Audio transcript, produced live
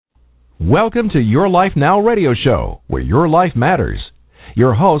Welcome to Your Life Now radio show, where your life matters.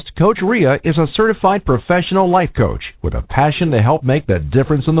 Your host, Coach Ria, is a certified professional life coach with a passion to help make the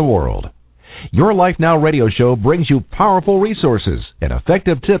difference in the world. Your Life Now radio show brings you powerful resources and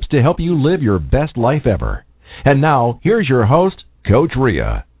effective tips to help you live your best life ever. And now, here's your host, Coach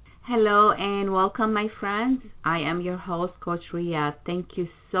Ria. Hello and welcome, my friends. I am your host, Coach Ria. Thank you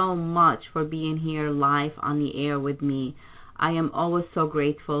so much for being here live on the air with me. I am always so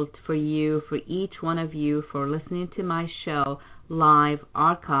grateful for you, for each one of you, for listening to my show live,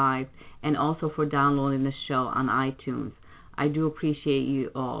 archived, and also for downloading the show on iTunes. I do appreciate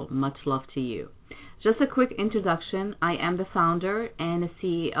you all. Much love to you. Just a quick introduction. I am the founder and the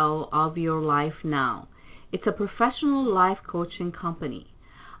CEO of Your Life Now. It's a professional life coaching company.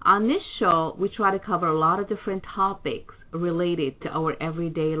 On this show, we try to cover a lot of different topics related to our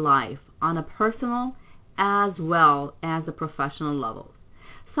everyday life on a personal as well as a professional level.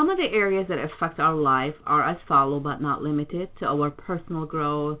 Some of the areas that affect our life are as follows, but not limited to our personal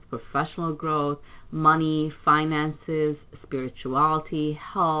growth, professional growth, money, finances, spirituality,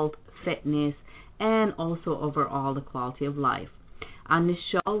 health, fitness, and also overall the quality of life. On this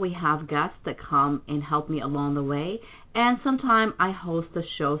show, we have guests that come and help me along the way, and sometimes I host the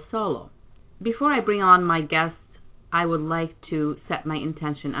show solo. Before I bring on my guests, I would like to set my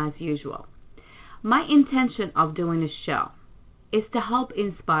intention as usual. My intention of doing this show is to help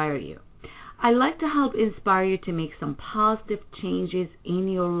inspire you. I like to help inspire you to make some positive changes in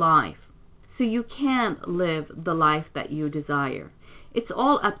your life so you can live the life that you desire. It's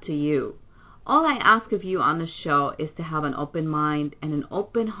all up to you. All I ask of you on the show is to have an open mind and an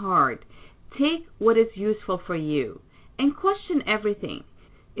open heart. Take what is useful for you and question everything.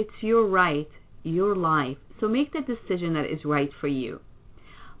 It's your right, your life, so make the decision that is right for you.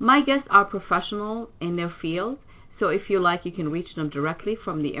 My guests are professional in their field, so if you like, you can reach them directly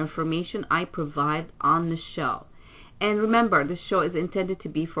from the information I provide on the show. And remember, the show is intended to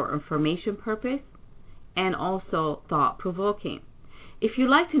be for information purpose and also thought-provoking. If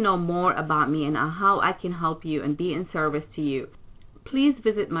you'd like to know more about me and how I can help you and be in service to you, please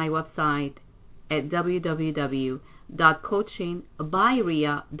visit my website at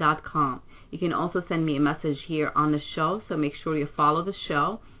www.coachingbyria.com. You can also send me a message here on the show, so make sure you follow the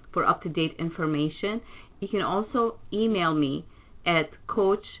show for up-to-date information. You can also email me at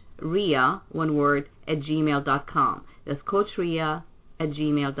coachria, one word, at gmail.com. That's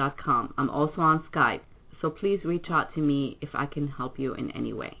coachria@gmail.com. I'm also on Skype, so please reach out to me if I can help you in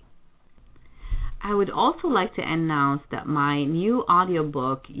any way. I would also like to announce that my new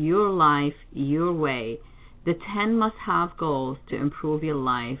audiobook, Your Life, Your Way, The 10 Must-Have Goals to Improve Your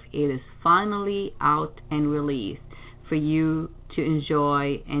Life, it is finally out and released for you to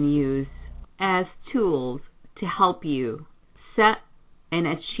enjoy and use as tools to help you set and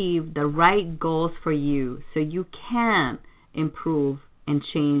achieve the right goals for you so you can improve and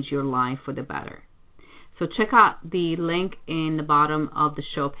change your life for the better. So check out the link in the bottom of the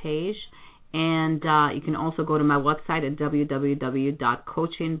show page, and you can also go to my website at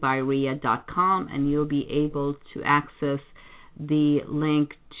www.coachingbyria.com, and you'll be able to access the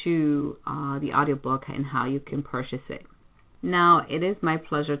link to the audiobook and how you can purchase it. Now, it is my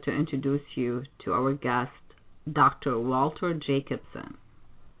pleasure to introduce you to our guest, Dr. Walter Jacobson.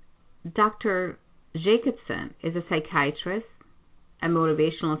 Dr. Jacobson is a psychiatrist, a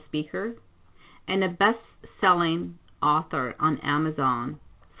motivational speaker, and a best-selling author on Amazon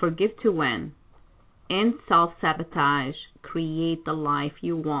for Give to Win, End Self-Sabotage, Create the Life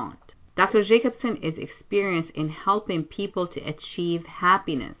You Want. Dr. Jacobson is experienced in helping people to achieve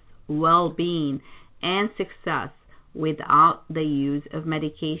happiness, well-being, and success without the use of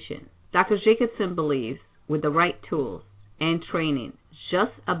medication. Dr. Jacobson believes with the right tools and training,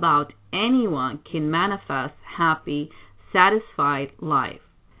 just about anyone can manifest happy, satisfied life.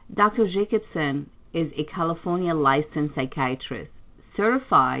 Dr. Jacobson is a California licensed psychiatrist,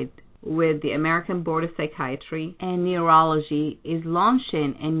 certified with the American Board of Psychiatry and Neurology, is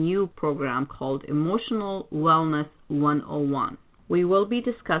launching a new program called Emotional Wellness 101. We will be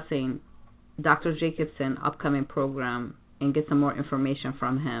discussing Dr. Jacobson's upcoming program and get some more information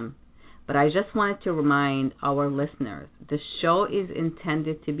from him. But I just wanted to remind our listeners, the show is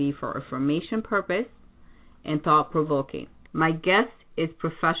intended to be for information purpose and thought-provoking. My guest is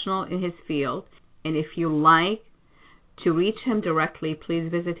professional in his field, and if you like to reach him directly, please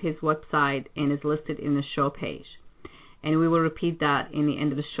visit his website and is listed in the show page. And we will repeat that in the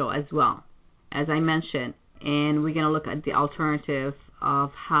end of the show as well, as I mentioned. And we're going to look at the alternative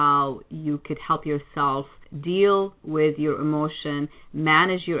of how you could help yourself deal with your emotion,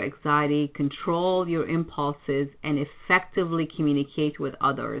 manage your anxiety, control your impulses, and effectively communicate with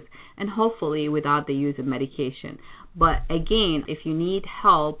others, and hopefully without the use of medication. But again, if you need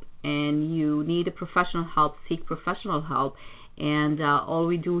help and you need a professional help, seek professional help. And all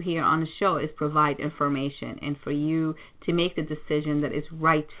we do here on the show is provide information and for you to make the decision that is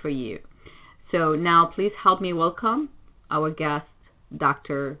right for you. So now please help me welcome our guest,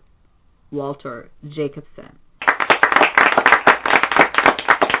 Dr. Walter Jacobson.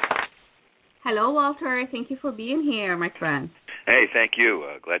 Hello, Walter. Thank you for being here, my friend. Hey, thank you.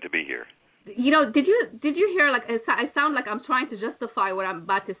 Glad to be here. You know, did you hear, like, I sound like I'm trying to justify what I'm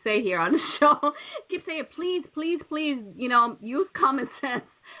about to say here on the show. Keep saying, please, you know, use common sense.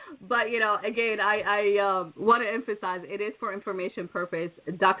 But, you know, again, I want to emphasize it is for information purpose.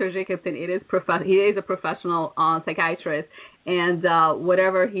 Dr. Jacobson, he is a professional psychiatrist, and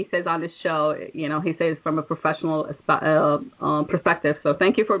whatever he says on the show, you know, he says from a professional perspective. So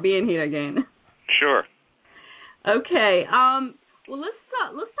thank you for being here again. Sure. Okay. Well, let's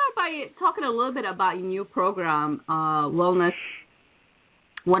start by talking a little bit about your new program, Wellness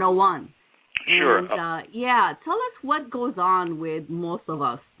 101. Sure. And, tell us what goes on with most of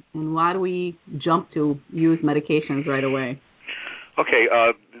us and why do we jump to use medications right away? Okay.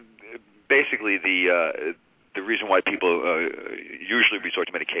 Basically, the reason why people usually resort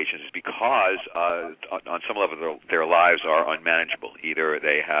to medications is because on some level their lives are unmanageable. Either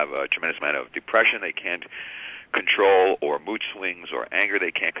they have a tremendous amount of depression they can't control, or mood swings, or anger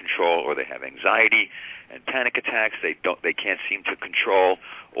they can't control, or they have anxiety and panic attacks they can't seem to control,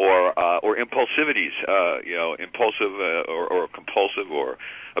 or impulsivities, impulsive or compulsive or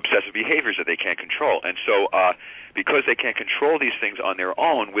obsessive behaviors that they can't control. And so because they can't control these things on their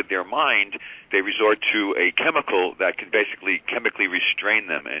own with their mind, they resort to a chemical that can basically chemically restrain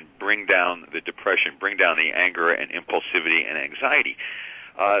them and bring down the depression, bring down the anger and impulsivity and anxiety.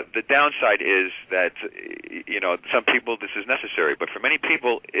 The downside is that, some people this is necessary, but for many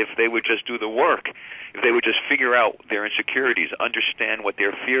people, if they would just do the work, if they would just figure out their insecurities, understand what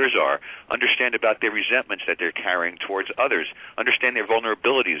their fears are, understand about their resentments that they're carrying towards others, understand their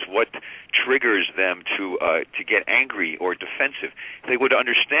vulnerabilities, what triggers them to get angry or defensive, if they would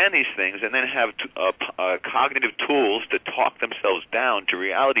understand these things and then have cognitive tools to talk themselves down, to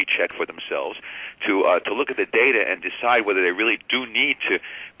reality check for themselves, to look at the data and decide whether they really do need to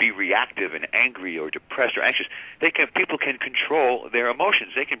be reactive and angry or depressed or anxious. People can control their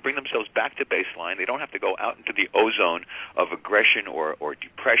emotions. They can bring themselves back to baseline. They don't have to go out into the ozone of aggression or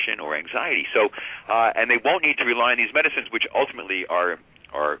depression or anxiety. So, and they won't need to rely on these medicines, which ultimately are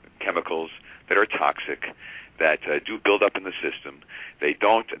chemicals that are toxic, that do build up in the system.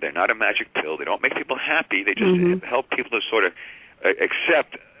 They're not a magic pill. They don't make people happy. They just help people to sort of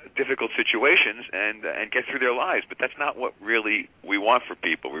accept difficult situations and get through their lives. But that's not what really we want for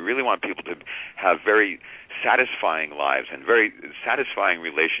people. We really want people to have very satisfying lives and very satisfying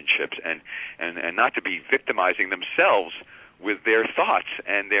relationships and not to be victimizing themselves with their thoughts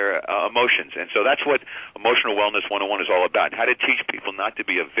and their emotions. And so that's what Emotional Wellness 101 is all about, how to teach people not to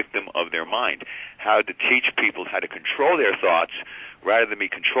be a victim of their mind, how to teach people how to control their thoughts rather than be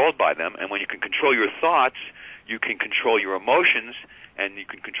controlled by them. And when you can control your thoughts, you can control your emotions, and you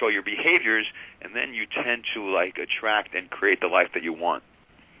can control your behaviors, and then you tend to attract and create the life that you want.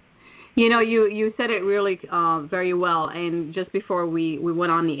 You know, you said it really very well. And just before we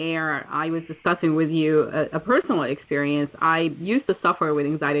went on the air, I was discussing with you a personal experience. I used to suffer with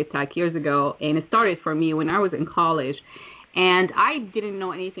anxiety attack years ago, and it started for me when I was in college. And I didn't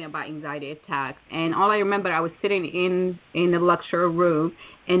know anything about anxiety attacks. And all I remember, I was sitting in the lecture room,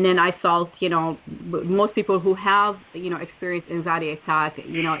 and then I felt, most people who have, experienced anxiety attack,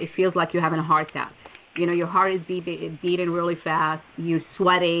 it feels like you're having a heart attack. Your heart is beating really fast. You're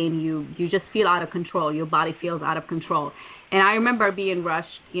sweating. You just feel out of control. Your body feels out of control. And I remember being rushed.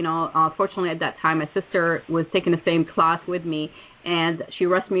 Fortunately at that time, my sister was taking the same class with me, and she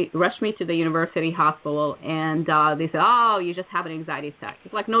rushed me to the university hospital. And they said, "Oh, you just have an anxiety attack."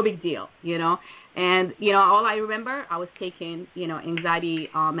 It's like no big deal, And all I remember, I was taking anxiety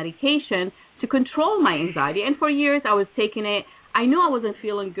medication to control my anxiety, and for years I was taking it. I knew I wasn't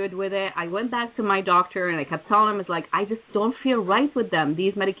feeling good with it. I went back to my doctor, and I kept telling him, it's like, I just don't feel right with them.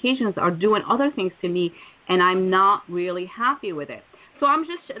 These medications are doing other things to me, and I'm not really happy with it. So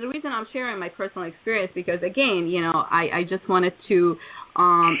the reason I'm sharing my personal experience, because, again, I just wanted to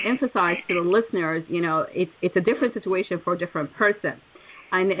emphasize to the listeners, it's a different situation for a different person.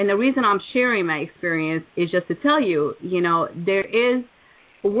 And the reason I'm sharing my experience is just to tell you, there is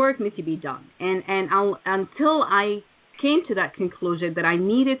work needs to be done. And until I came to that conclusion that I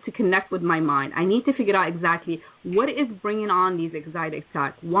needed to connect with my mind. I need to figure out exactly what is bringing on these anxiety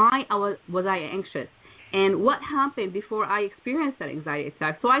attacks. Why was I anxious? And what happened before I experienced that anxiety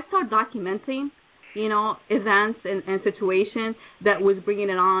attack? So I started documenting, events and situations that was bringing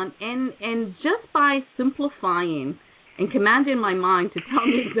it on. And just by simplifying and commanding my mind to tell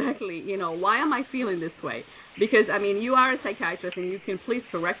me exactly, why am I feeling this way? Because, you are a psychiatrist, and you can please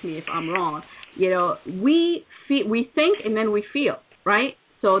correct me if I'm wrong. We think and then we feel, right?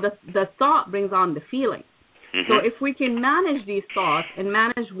 So the thought brings on the feeling. Mm-hmm. So if we can manage these thoughts and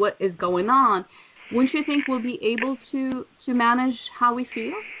manage what is going on, wouldn't you think we'll be able to manage how we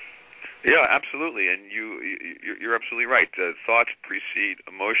feel? Yeah, absolutely, and you're absolutely right. Thoughts precede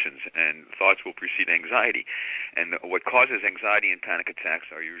emotions, and thoughts will precede anxiety. And what causes anxiety and panic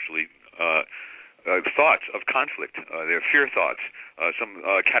attacks are usually thoughts of conflict. They're fear thoughts, some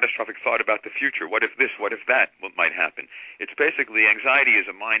catastrophic thought about the future. What if this? What if that might happen? It's basically anxiety is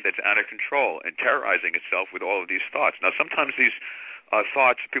a mind that's out of control and terrorizing itself with all of these thoughts. Now, sometimes these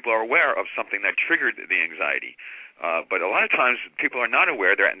thoughts, people are aware of something that triggered the anxiety. But a lot of times people are not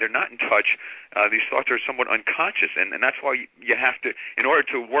aware, they're not in touch. These thoughts are somewhat unconscious, and that's why you have to, in order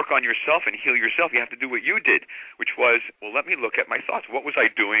to work on yourself and heal yourself, you have to do what you did, which was, well, let me look at my thoughts. What was I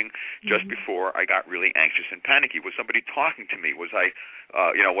doing just before I got really anxious and panicky? Was somebody talking to me? Was I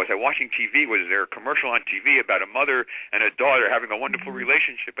watching TV? Was there a commercial on TV about a mother and a daughter having a wonderful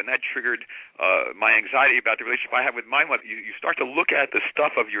relationship, and that triggered my anxiety about the relationship I have with my mother? You start to look at the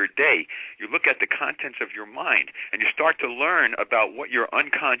stuff of your day. You look at the contents of your mind, and you start to learn about what your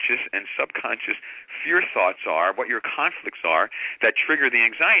unconscious and subconscious fear thoughts are, what your conflicts are that trigger the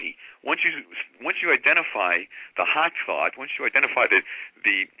anxiety. Once you identify the hot thought, once you identify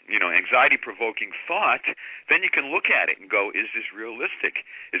the anxiety-provoking thought, then you can look at it and go, is this realistic?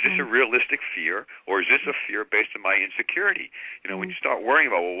 Is this a realistic fear, or is this a fear based on my insecurity? When you start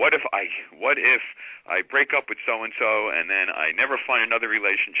worrying about, well, what if I break up with so-and-so and then I never find another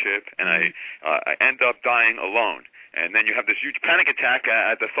relationship and I end up dying alone? And then you have this huge panic attack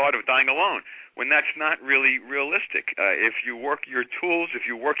at the thought of dying alone, when that's not really realistic. If you work your tools, if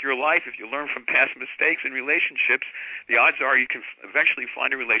you work your life, if you learn from past mistakes in relationships, the odds are you can eventually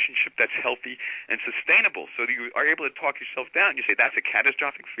find a relationship that's healthy and sustainable. So you are able to talk yourself down. You say, that's a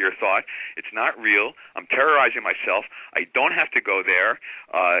catastrophic fear thought. It's not real. I'm terrorizing myself. I don't have to go there.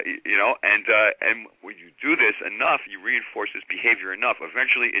 And when you do this enough, you reinforce this behavior enough,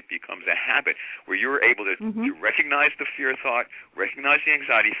 eventually it becomes a habit where you're able to recognize the fear thought, recognize the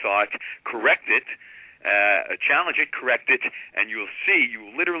anxiety thought, correct it, challenge it, correct it, and you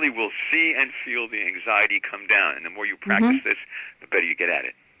literally will see and feel the anxiety come down. And the more you practice this, the better you get at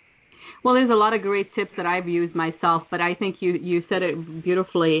it. Well, there's a lot of great tips that I've used myself, but I think you said it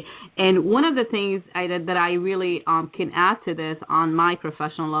beautifully. And one of the things that I really can add to this on my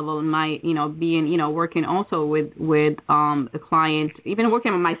professional level, and my being working also with a client, even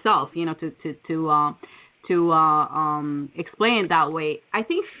working with myself, to explain it that way. I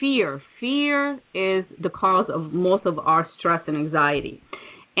think fear is the cause of most of our stress and anxiety.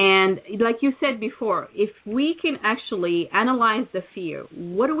 And like you said before, if we can actually analyze the fear,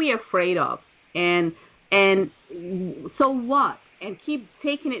 what are we afraid of? And so what? And keep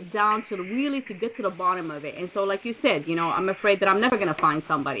taking it down to really to get to the bottom of it. And so like you said, I'm afraid that I'm never going to find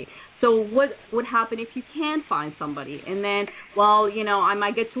somebody. So what would happen if you can find somebody? And then, I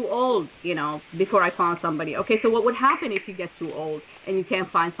might get too old, before I found somebody. Okay, so what would happen if you get too old and you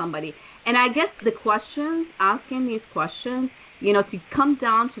can't find somebody? And I guess asking these questions, to come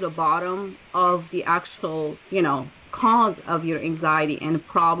down to the bottom of the actual, cause of your anxiety and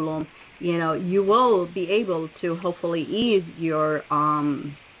problem, you will be able to hopefully ease your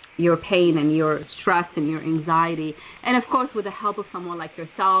pain and your stress and your anxiety. And, of course, with the help of someone like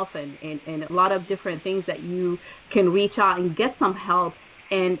yourself and a lot of different things that you can reach out and get some help.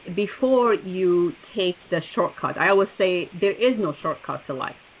 And before you take the shortcut, I always say there is no shortcut to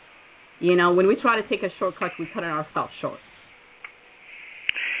life. When we try to take a shortcut, we cut ourselves short.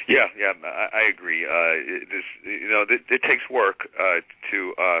 Yeah, I agree. It takes work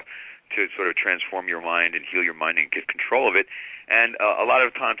to sort of transform your mind and heal your mind and get control of it. And a lot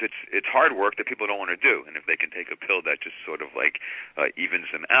of times it's hard work that people don't want to do. And if they can take a pill that just sort of like evens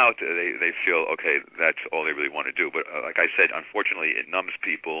them out, they feel, okay, that's all they really want to do. But like I said, unfortunately, it numbs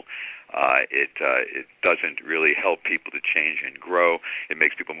people. It doesn't really help people to change and grow. It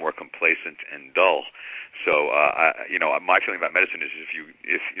makes people more complacent and dull. So, my feeling about medicine is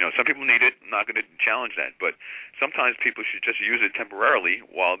if some people need it, I'm not going to challenge that. But sometimes people should just use it temporarily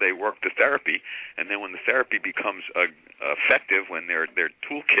while they work the therapy. And then when the therapy becomes effective, effective, when their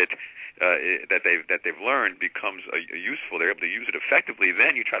toolkit that they've learned becomes useful, they're able to use it effectively,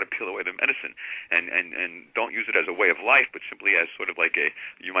 then you try to peel away the medicine and don't use it as a way of life, but simply as sort of like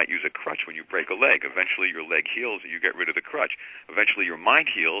you might use a crutch when you break a leg. Eventually your leg heals and you get rid of the crutch. Eventually your mind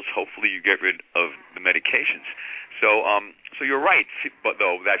heals. Hopefully you get rid of the medications. So you're right, but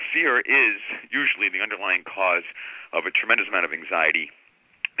though that fear is usually the underlying cause of a tremendous amount of anxiety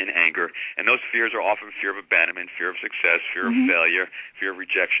and anger, and those fears are often fear of abandonment, fear of success, fear of failure, fear of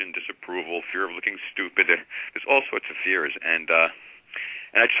rejection, disapproval, fear of looking stupid. There's all sorts of fears, and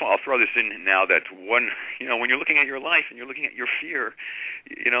I'll throw this in now that when you're looking at your life and you're looking at your fear,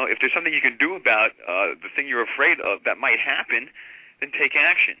 if there's something you can do about the thing you're afraid of that might happen, then take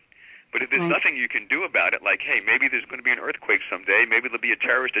action. But if there's nothing you can do about it, like, hey, maybe there's going to be an earthquake someday, maybe there'll be a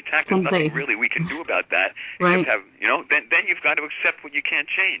terrorist attack, there's nothing really we can do about that. Right. Then you've got to accept what you can't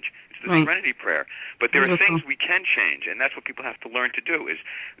change. It's the serenity prayer. But there are things we can change, and that's what people have to learn to do, is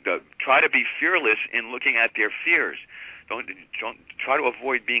try to be fearless in looking at their fears. Don't try to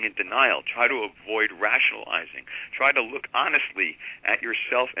avoid being in denial. Try to avoid rationalizing. Try to look honestly at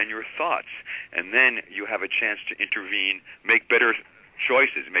yourself and your thoughts, and then you have a chance to intervene, make better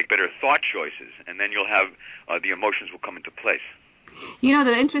choices, make better thought choices, and then you'll have the emotions will come into place.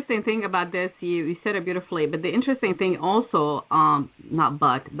 The interesting thing about this, you said it beautifully, but the interesting thing also,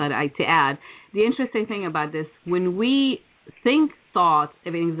 to add, the interesting thing about this, when we think thoughts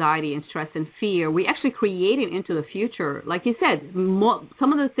of anxiety and stress and fear, we actually create it into the future. Like you said,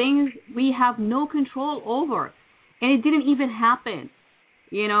 some of the things we have no control over, and it didn't even happen.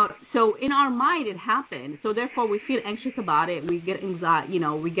 So in our mind it happened. So therefore we feel anxious about it. We get anxiety,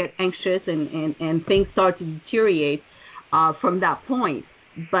 we get anxious and things start to deteriorate from that point.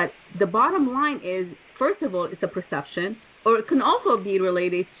 But the bottom line is, first of all, it's a perception, or it can also be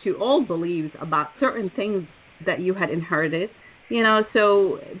related to old beliefs about certain things that you had inherited.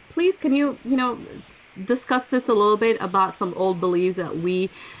 So please, can you, discuss this a little bit about some old beliefs that we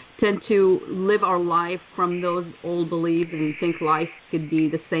tend to live our life from those old beliefs and think life could be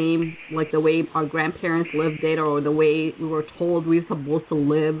the same, like the way our grandparents lived it, or the way we were told we were supposed to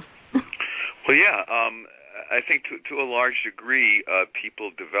live? Well, yeah. I think to a large degree, people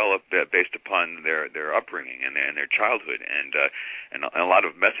develop based upon their upbringing and their childhood, and a lot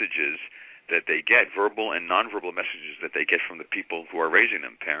of messages that they get, verbal and nonverbal messages that they get from the people who are raising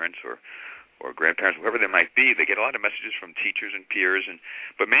them, parents or grandparents, whoever they might be. They get a lot of messages from teachers and peers,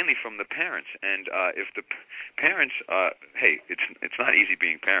 but mainly from the parents. And if the parents, hey, it's not easy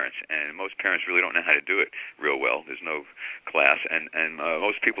being parents, and most parents really don't know how to do it real well. There's no class, and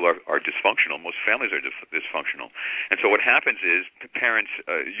most people are dysfunctional. Most families are dysfunctional. And so what happens is the parents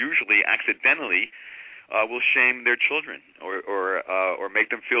usually accidentally will shame their children, or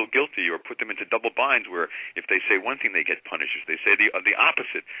make them feel guilty, or put them into double binds where if they say one thing they get punished, if they say the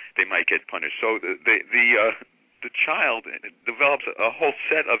opposite they might get punished. So the child develops a whole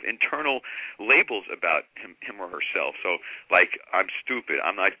set of internal labels about him or herself. So, like, I'm stupid,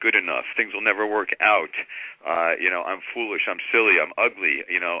 I'm not good enough, things will never work out, I'm foolish, I'm silly, I'm ugly,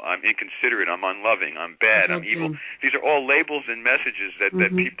 I'm inconsiderate, I'm unloving, I'm bad, I'm evil. These are all labels and messages that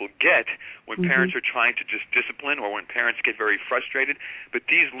people get when parents are trying to just discipline, or when parents get very frustrated. But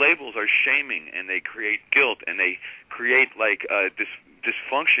these labels are shaming, and they create guilt, and they create this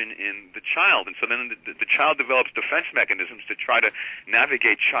dysfunction in the child, and so then the child develops defense mechanisms to try to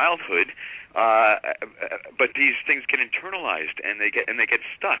navigate childhood, but these things get internalized, and they get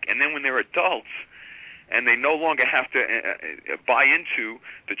stuck, and then when they're adults and they no longer have to buy into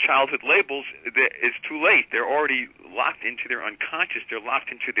the childhood labels, it's too late. They're already locked into their unconscious. They're locked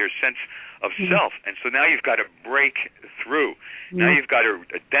into their sense of self. And so now you've got to break through. Now you've got to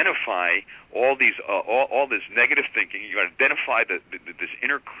identify all these all this negative thinking. You've got to identify this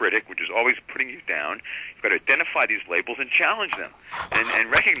inner critic, which is always putting you down. You've got to identify these labels and challenge them,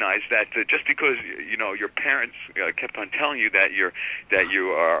 and recognize that just because your parents kept on telling you that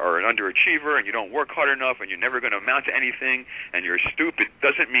you are an underachiever and you don't work hard enough and you're never going to amount to anything and you're stupid,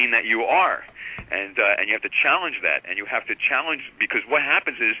 doesn't mean that you are. And you have to challenge that, and you have to challenge, because what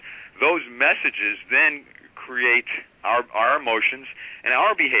happens is those messages then create our emotions and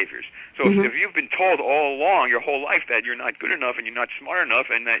our behaviors. So if you've been told all along your whole life that you're not good enough and you're not smart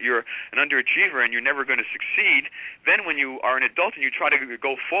enough and that you're an underachiever and you're never going to succeed, then when you are an adult and you try to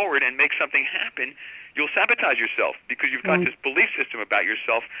go forward and make something happen, you'll sabotage yourself, because you've got this belief system about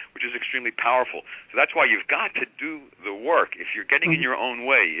yourself which is extremely powerful. So that's why you've got to do the work. If you're getting in your own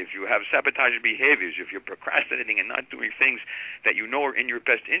way, if you have sabotaging behaviors, if you're procrastinating and not doing things that you know are in your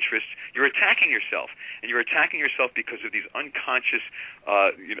best interests, you're attacking yourself. And you're attacking yourself because of these unconscious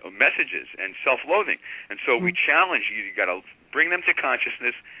messages and self-loathing. And so we challenge you. You got to bring them to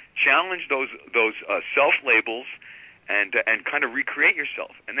consciousness, challenge those self-labels, and kind of recreate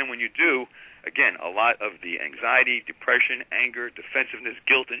yourself. And then when you do, again, a lot of the anxiety, depression, anger, defensiveness,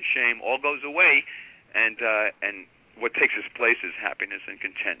 guilt, and shame all goes away, and what takes its place is happiness and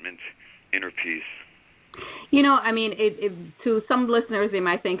contentment, inner peace. You know, I mean, to some listeners, they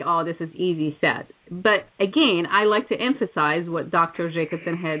might think, oh, this is easy said. But again, I like to emphasize what Dr.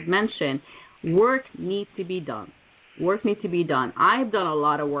 Jacobson had mentioned. Work needs to be done. Work needs to be done. I've done a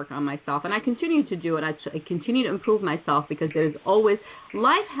lot of work on myself, and I continue to do it. I continue to improve myself because there's always,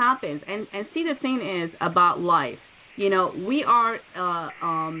 life happens. And see, the thing is about life. You know, we are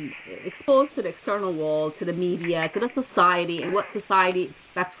exposed to the external world, to the media, to the society, and what society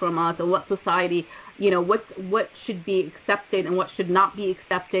expects from us, and what society, you know, what should be accepted and what should not be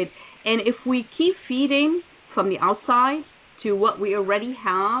accepted. And if we keep feeding from the outside to what we already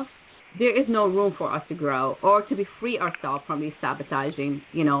have, there is no room for us to grow or to be free ourselves from these sabotaging,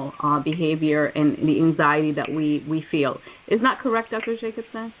 you know, behavior and the anxiety that we feel. Isn't that correct, Dr.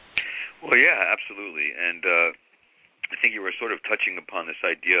 Jacobson? Well, yeah, absolutely. And I think you were sort of touching upon this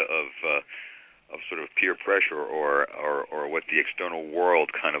idea of sort of peer pressure or what the external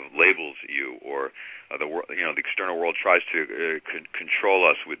world kind of labels you, or the external world tries to control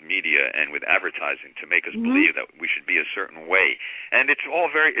us with media and with advertising to make us believe that we should be a certain way. And it's all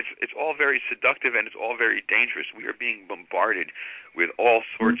very seductive, and it's all very dangerous. We are being bombarded with all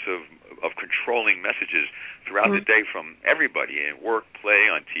sorts of controlling messages throughout the day from everybody, in work,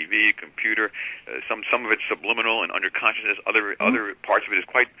 play, on TV, computer. Some of it's subliminal and under consciousness. Other parts of it is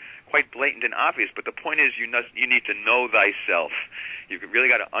quite blatant and obvious. But the point is, you need to know thyself. You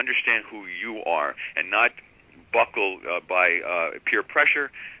really got to understand who you are and not buckle by peer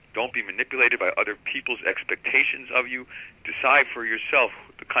pressure. Don't be manipulated by other people's expectations of you. Decide for yourself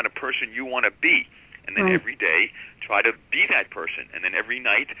the kind of person you want to be. And then every day, try to be that person. And then every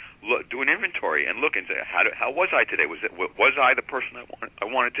night, do an inventory and look and say, how was I today? Was I the person I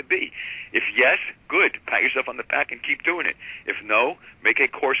wanted to be? If yes, good. Pat yourself on the back and keep doing it. If no, make a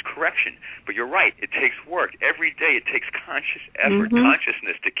course correction. But you're right. It takes work. Every day it takes conscious effort,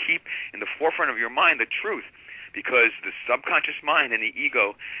 consciousness to keep in the forefront of your mind the truth. Because the subconscious mind and the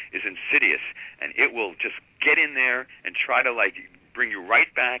ego is insidious, and it will just get in there and try to bring you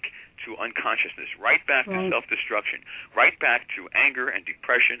right back to unconsciousness, right back to self-destruction, right back to anger and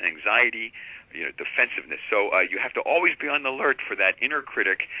depression, anxiety, defensiveness. So you have to always be on the alert for that inner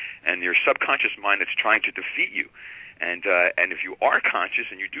critic and your subconscious mind that's trying to defeat you. And if you are conscious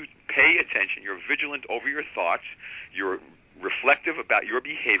and you do pay attention, you're vigilant over your thoughts, you're reflective about your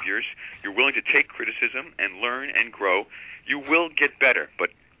behaviors, you're willing to take criticism and learn and grow, you will get better.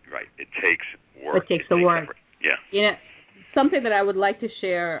 But, it takes work. It takes the work. Effort. Yeah. You know, something that I would like to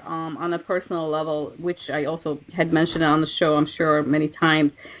share on a personal level, which I also had mentioned on the show, I'm sure, many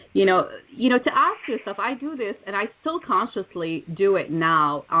times, to ask yourself, I do this, and I still consciously do it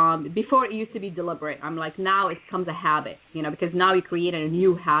now. Before it used to be deliberate. I'm like, now it becomes a habit, because now we created a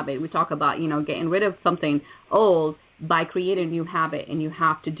new habit. We talk about, getting rid of something old by creating a new habit, and you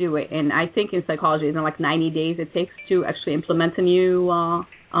have to do it. And I think in psychology, it's like 90 days it takes to actually implement a new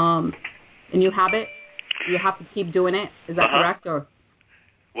habit. You have to keep doing it. Is that correct? Or?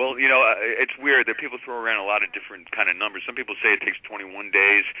 Well, it's weird that people throw around a lot of different kind of numbers. Some people say it takes 21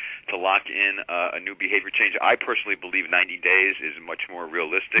 days to lock in a new behavior change. I personally believe 90 days is much more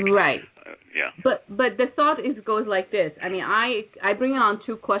realistic. Right. Yeah. But the thought goes like this. I mean, I bring on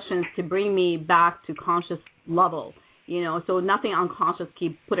two questions to bring me back to conscious level. So nothing unconscious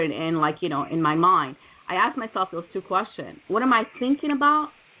keep putting in in my mind. I ask myself those two questions. What am I thinking about,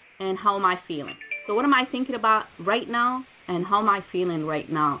 and how am I feeling? So what am I thinking about right now, and how am I feeling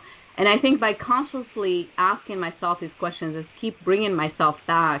right now? And I think by consciously asking myself these questions is keep bringing myself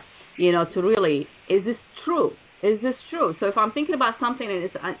back, to really, is this true? Is this true? So if I'm thinking about something and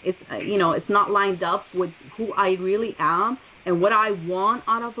it's not lined up with who I really am and what I want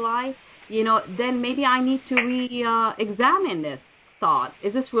out of life, then maybe I need to examine this thought.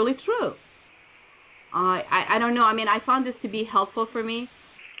 Is this really true? I don't know. I mean, I found this to be helpful for me.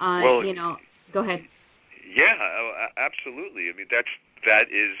 Go ahead. Yeah, absolutely. I mean, that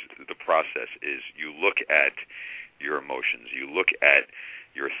is the process. Is you look at your emotions, you look at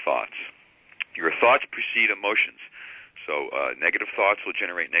your thoughts. Your thoughts precede emotions. So negative thoughts will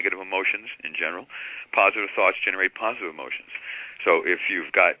generate negative emotions in general. Positive thoughts generate positive emotions. So if you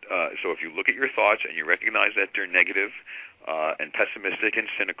look at your thoughts and you recognize that they're negative and pessimistic and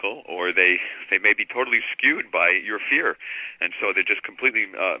cynical, or they may be totally skewed by your fear, and so they're just completely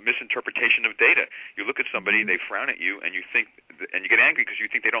misinterpretation of data. You look at somebody, they frown at you, and you think and you get angry because you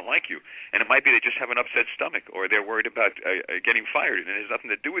think they don't like you, and it might be they just have an upset stomach, or they're worried about getting fired, and it has nothing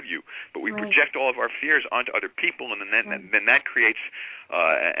to do with you. But we project all of our fears onto other people, and then that creates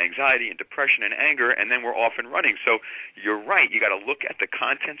anxiety and depression and anger, and then we're off and running. So you're right. You got to look at the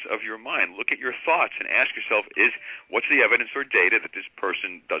contents of your mind, look at your thoughts, and ask yourself: what's the evidence or data that this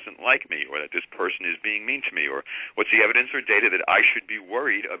person doesn't like me, or that this person is being mean to me, or what's the evidence or data that I should be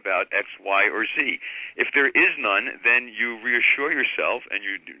worried about X, Y, or Z? If there is none, then you reassure yourself and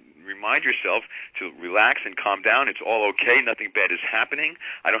you remind yourself to relax and calm down. It's all okay. Nothing bad is happening.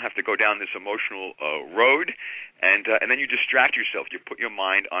 I don't have to go down this emotional road. And then you distract yourself. You put your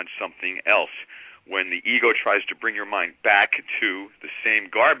mind on something else. When the ego tries to bring your mind back to the same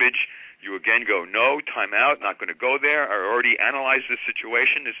garbage, you again go, no, time out, not going to go there. I already analyzed this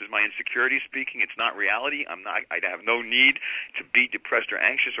situation. This is my insecurity speaking. It's not reality. I have no need to be depressed or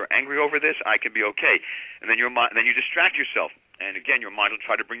anxious or angry over this. I can be okay. And then then you distract yourself. And again, your mind will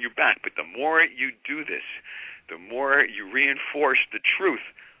try to bring you back. But the more you do this, the more you reinforce the truth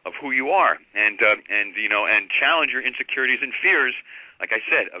of who you are, and challenge your insecurities and fears. Like I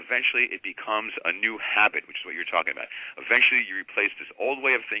said, eventually it becomes a new habit, which is what you're talking about. Eventually you replace this old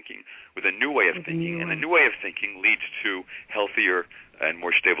way of thinking with a new way of thinking, and the new way of thinking leads to healthier and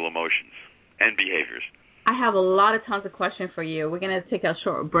more stable emotions and behaviors. I have tons of questions for you. We're going to take a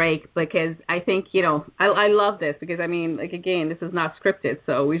short break because I think, I love this because, again, this is not scripted,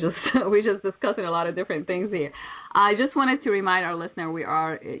 so we're just discussing a lot of different things here. I just wanted to remind our listener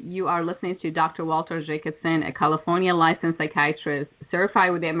you are listening to Dr. Walter Jacobson, a California licensed psychiatrist,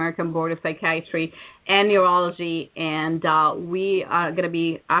 certified with the American Board of Psychiatry and Neurology, and we are going to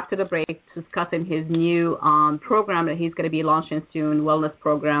be, after the break, discussing his new program that he's going to be launching soon, Wellness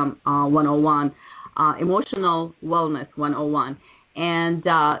Program 101. Emotional Wellness 101. And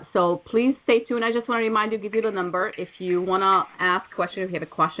so please stay tuned. I just want to remind you, give you the number. If you want to ask questions, if you have a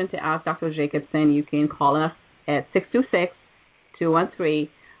question to ask Dr. Jacobson, you can call us at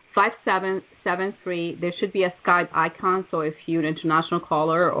 626-213-5773. There should be a Skype icon, so if you're an international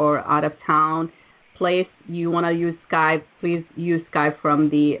caller or out of town place, you want to use Skype, please use Skype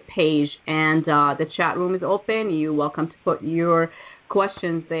from the page. And the chat room is open. You're welcome to put your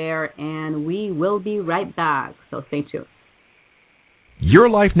questions there, and we will be right back, so stay tuned. Your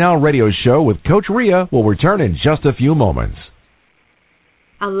Life Now radio show with Coach Ria will return in just a few moments.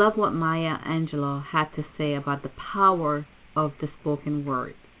 I love what Maya Angelou had to say about the power of the spoken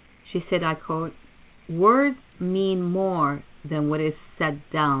word. She said, I quote, "Words mean more than what is set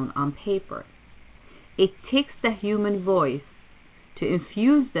down on paper. It takes the human voice to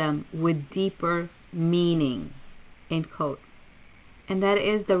infuse them with deeper meaning," end quote. And that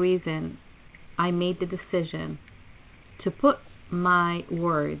is the reason I made the decision to put my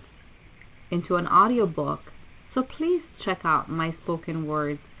words into an audiobook. So please check out my spoken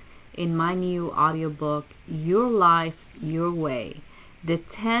words in my new audiobook, Your Life, Your Way, the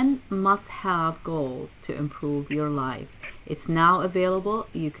 10 must-have goals to improve your life. It's now available.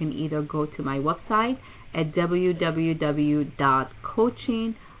 You can either go to my website at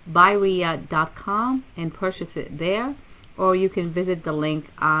www.coachingbyria.com and purchase it there, or you can visit the link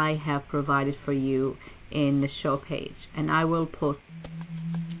I have provided for you in the show page, and I will post.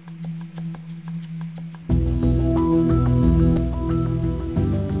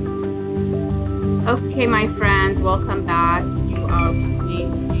 Okay, my friends, welcome back. You are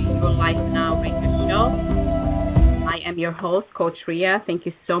listening to Your Life Now radio show. I am your host, Coach Ria. Thank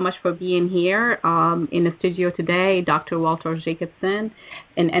you so much for being here in the studio today. Dr. Walter Jacobson,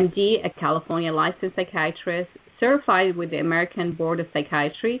 an MD, a California licensed psychiatrist, certified with the American Board of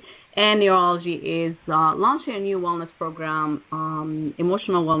Psychiatry and Neurology, is launching a new wellness program,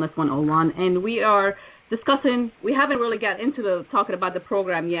 Emotional Wellness 101. And we are discussing, we haven't really got into talking about the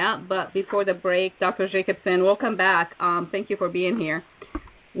program yet, but before the break, Dr. Jacobson, welcome back. Thank you for being here.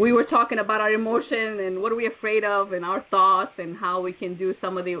 We were talking about our emotion and what are we afraid of and our thoughts and how we can do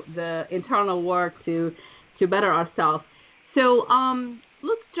some of the internal work to better ourselves. So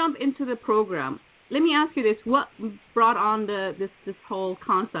let's jump into the program. Let me ask you this: what brought on this whole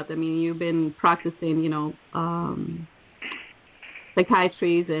concept? I mean, you've been practicing,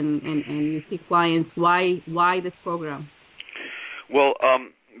 psychiatries and you see clients. Why this program? Well,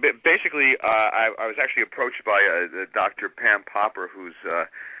 basically, I was actually approached by Dr. Pam Popper, who's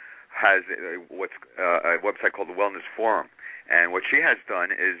has a website called the Wellness Forum, and what she has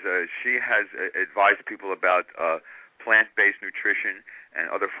done is she has advised people about plant-based nutrition and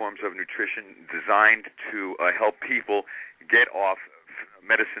other forms of nutrition designed to help people get off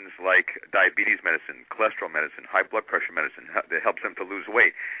medicines like diabetes medicine, cholesterol medicine, high blood pressure medicine that helps them to lose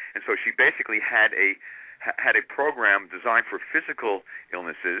weight. And so she basically had a had a program designed for physical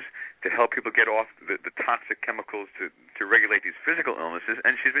illnesses to help people get off the toxic chemicals to regulate these physical illnesses,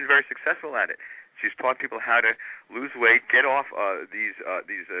 and she's been very successful at it. She's taught people how to lose weight, get off these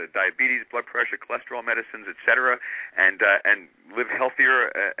diabetes, blood pressure, cholesterol medicines, etc., and live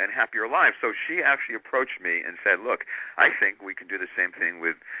healthier and happier lives. So she actually approached me and said, "Look, I think we can do the same thing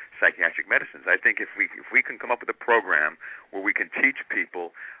with psychiatric medicines. I think if we can come up with a program where we can teach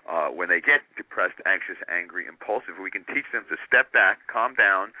people when they get depressed, anxious, angry, impulsive, we can teach them to step back, calm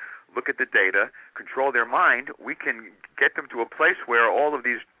down, look at the data, control their mind, we can get them to a place where all of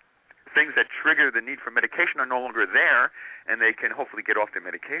these things that trigger the need for medication are no longer there, and they can hopefully get off their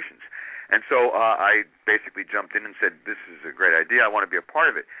medications." And so I basically jumped in and said, "This is a great idea. I want to be a part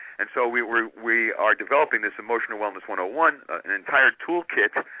of it." And so we are developing this Emotional Wellness 101, an entire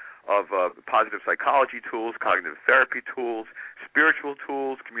toolkit of positive psychology tools, cognitive therapy tools, spiritual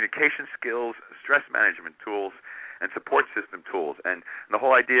tools, communication skills, stress management tools, and support system tools. And the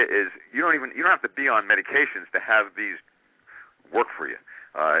whole idea is you don't have to be on medications to have these work for you.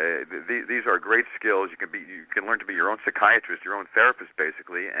 These are great skills. You can learn to be your own psychiatrist, your own therapist,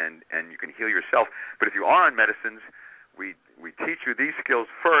 basically, and you can heal yourself. But if you are on medicines, we teach you these skills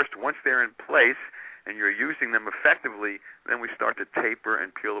first. Once they're in place and you're using them effectively, then we start to taper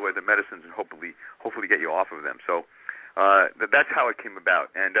and peel away the medicines and hopefully get you off of them. So that's how it came about.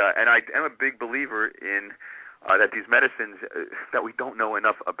 And I am a big believer in that these medicines, that we don't know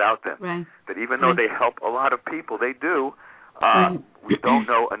enough about them. Right. That even though they help a lot of people, they do. We don't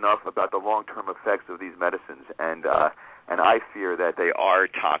know enough about the long-term effects of these medicines, and I fear that they are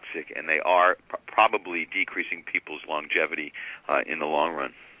toxic and they are probably decreasing people's longevity in the long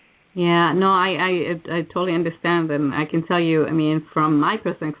run. Yeah, no, I totally understand, and I can tell you, I mean, from my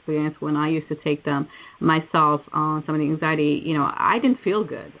personal experience, when I used to take them myself, some of the anxiety, I didn't feel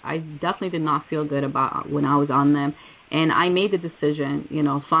good. I definitely did not feel good about when I was on them, and I made the decision,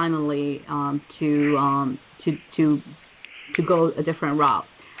 finally, to go a different route.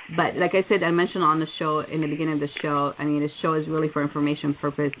 But like I said, I mentioned on the show, in the beginning of the show, I mean, the show is really for information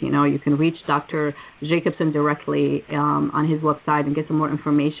purpose. You can reach Dr. Jacobson directly on his website and get some more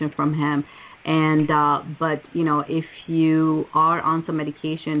information from him. And but if you are on some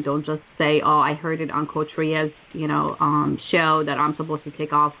medication, don't just say, "Oh, I heard it on Coach Ria's show that I'm supposed to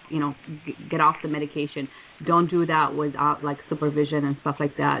take off, get off the medication." Don't do that without like supervision and stuff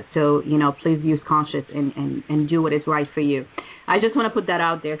like that. So please use conscious and do what is right for you. I just want to put that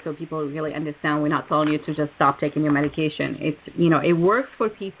out there so people really understand. We're not telling you to just stop taking your medication. It's it works for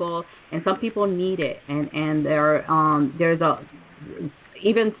people, and some people need it, and there's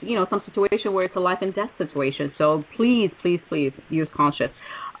even some situation where it's a life and death situation. So please use conscious.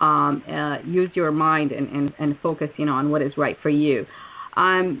 Use your mind and focus on what is right for you.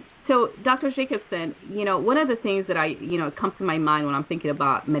 So, Dr. Jacobson, one of the things that comes to my mind when I'm thinking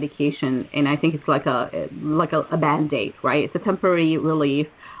about medication, and I think it's like a Band-Aid, right? It's a temporary relief.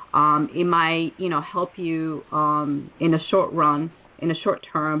 It might, help you in a short run, in a short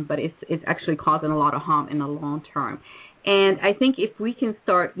term, but it's actually causing a lot of harm in the long term. And I think if we can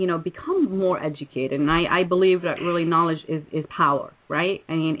start, become more educated, and I believe that really knowledge is power, right?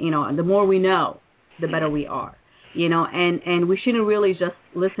 I mean, the more we know, the better we are. And we shouldn't really just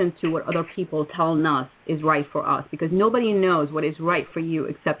listen to what other people telling us is right for us, because nobody knows what is right for you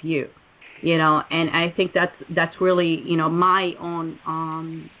except you, and I think that's really, my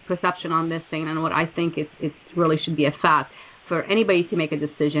own perception on this thing, and what I think it's really should be a fact for anybody to make a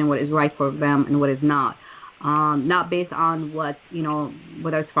decision what is right for them and what is not. Not based on what,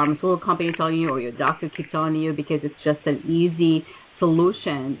 whether it's pharmaceutical company telling you or your doctor keeps telling you, because it's just an easy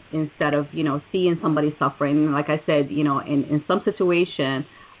solution instead of, seeing somebody suffering. Like I said, in some situation,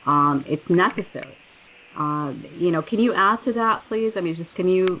 it's necessary. Can you add to that, please? I mean, can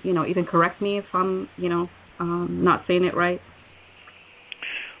you, even correct me if I'm, not saying it right?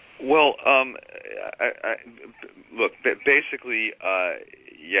 Well, look, basically,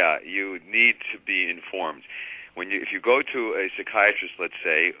 you need to be informed. If you go to a psychiatrist, let's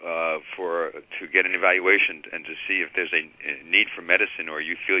say, to get an evaluation and to see if there's a need for medicine, or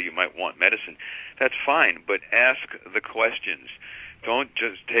you feel you might want medicine, that's fine. But ask the questions. Don't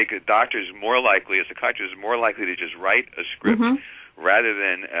just take a psychiatrist is more likely to just write a script. Mm-hmm. Rather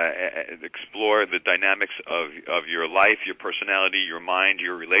than explore the dynamics of your life, your personality, your mind,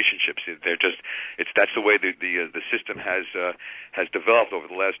 your relationships. That's the way the system has developed over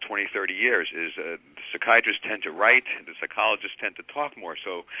the last 20, 30 years. The psychiatrists tend to write, the psychologists tend to talk more.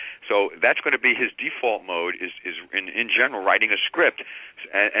 So that's going to be his default mode is in general writing a script,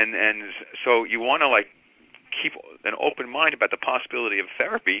 and so you want to keep an open mind about the possibility of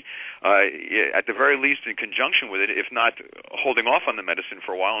therapy, at the very least in conjunction with it, if not holding off on the medicine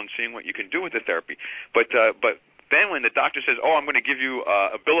for a while and seeing what you can do with the therapy. But then when the doctor says, "Oh, I'm going to give you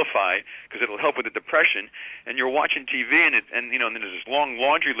Abilify because it'll help with the depression," and you're watching TV and then there's this long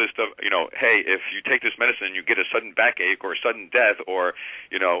laundry list of hey, if you take this medicine, you get a sudden backache or a sudden death, or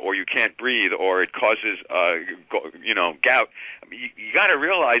or you can't breathe, or it causes gout. I mean, you got to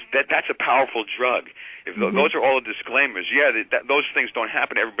realize that that's a powerful drug. If those are all the disclaimers, those things don't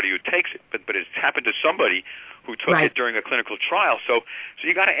happen to everybody who takes it, but it's happened to somebody who took it during a clinical trial. So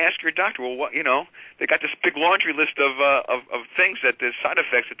you got to ask your doctor, well, what they got this big laundry list of things that there's side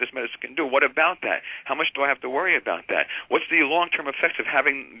effects that this medicine can do. What about that? How much do I have to worry about that? What's the long-term effects of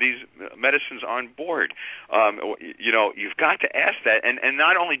having these medicines on board? You've got to ask that, and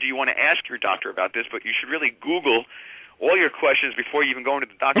not only do you want to ask your doctor about this, but you should really Google all your questions before you even go into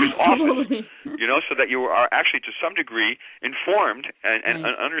the doctor's office, so that you are actually to some degree informed and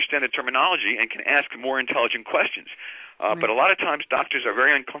understand the terminology and can ask more intelligent questions. But a lot of times doctors are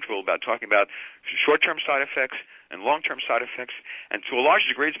very uncomfortable about talking about short-term side effects and long-term side effects, and to a large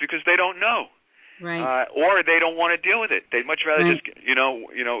degree it's because they don't know. Right. Or they don't want to deal with it. They'd much rather just 20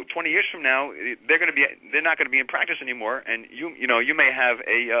 years from now they're not going to be in practice anymore, and you may have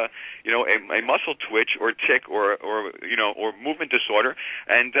a muscle twitch or tic or movement disorder,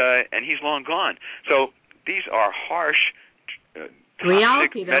 and he's long gone. So these are harsh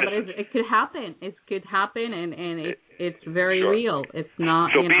reality, though, but it could happen. It could happen, and it's very real. It's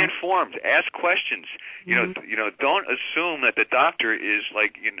not. So be informed. Ask questions. Don't assume that the doctor is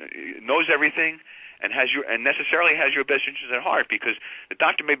knows everything and necessarily has your best interests at heart, because the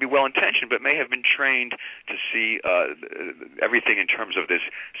doctor may be well intentioned but may have been trained to see everything in terms of this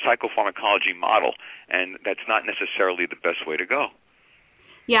psychopharmacology model, and that's not necessarily the best way to go.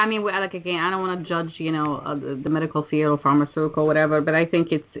 Yeah, I mean, again, I don't want to judge, the medical field, pharmaceutical, whatever, but I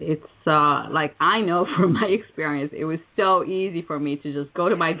think it's I know from my experience, it was so easy for me to just go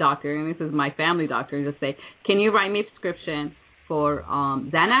to my doctor, and this is my family doctor, and just say, "Can you write me a prescription for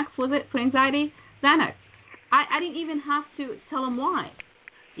Xanax?" Was it for anxiety? Xanax. I didn't even have to tell him why.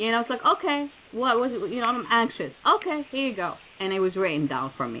 It's like, okay, what was it? I'm anxious. Okay, here you go, and it was written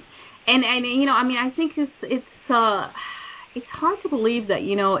down for me. And I think it's hard to believe that,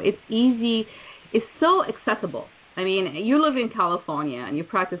 it's easy. It's so accessible. I mean, you live in California and you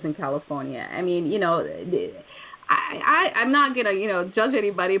practice in California. I mean, I'm not going to, judge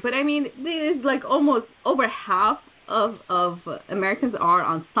anybody, but I mean, there's almost over half of Americans are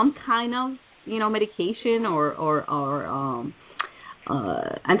on some kind of, medication or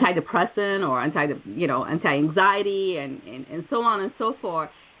antidepressant or anti-anxiety and so on and so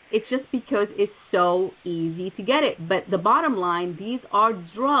forth. It's just because it's so easy to get it. But the bottom line, these are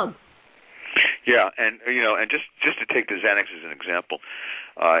drugs. Yeah, and just to take the Xanax as an example,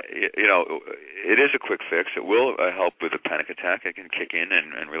 it is a quick fix. It will help with a panic attack. It can kick in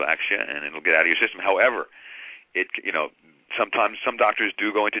and relax you, and it'll get out of your system. However, sometimes some doctors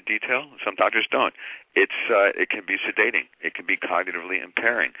do go into detail, some doctors don't. It can be sedating. It can be cognitively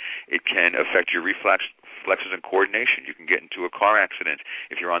impairing. It can affect your reflexes and coordination. You can get into a car accident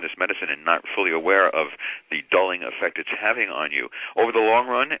if you're on this medicine and not fully aware of the dulling effect it's having on you. Over the long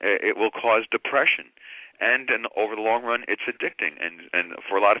run, it will cause depression. And over the long run, it's addicting. And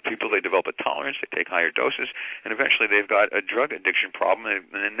for a lot of people, they develop a tolerance, they take higher doses, and eventually they've got a drug addiction problem, and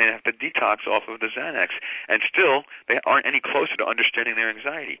then they have to detox off of the Xanax. And still, they aren't any closer to understanding their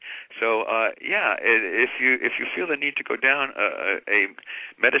anxiety. So, if you feel the need to go down a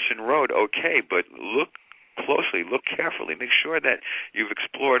medicine road, okay, but look closely, look carefully, make sure that you've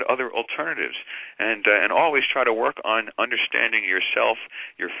explored other alternatives, and always try to work on understanding yourself,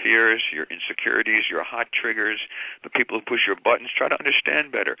 your fears, your insecurities, your hot triggers, the people who push your buttons. Try to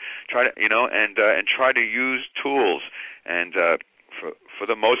understand better. Try to and try to use tools. And for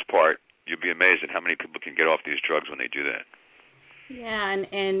the most part, you'll be amazed at how many people can get off these drugs when they do that. Yeah, and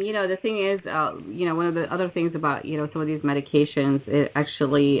the thing is, one of the other things about, some of these medications, it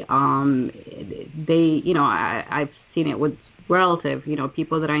actually, I've seen it with relatives,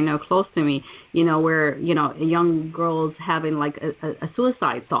 people that I know close to me, where, young girls having a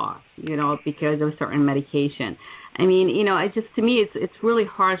suicide thought, because of certain medication. I mean, it just, to me, it's really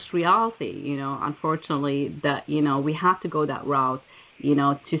harsh reality, unfortunately, that, we have to go that route,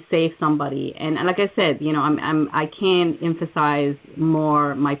 to save somebody. And like I said, I can't emphasize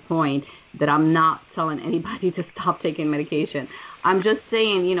more my point that I'm not telling anybody to stop taking medication. I'm just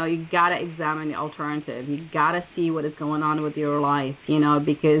saying, you got to examine the alternative. You got to see what is going on with your life,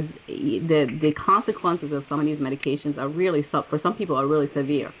 because the consequences of some of these medications are really, for some people, are really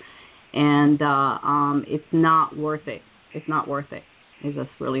severe. and it's not worth it. It's not worth it. It's just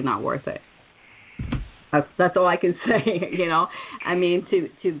really not worth it. That's all I can say. I mean, to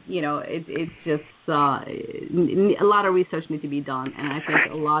it's just a lot of research needs to be done, and I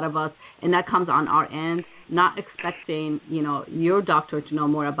think a lot of us, and that comes on our end, not expecting your doctor to know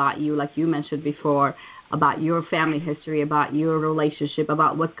more about you, like you mentioned before, about your family history, about your relationship,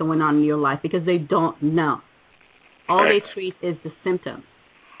 about what's going on in your life, because they don't know. All they treat is the symptoms.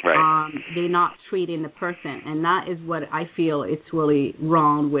 Right. They're not treating the person, and that is what I feel it's really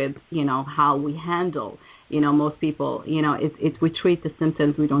wrong with, how we handle, most people, it's we treat the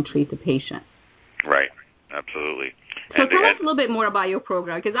symptoms, we don't treat the patient. Right. Absolutely. So tell us a little bit more about your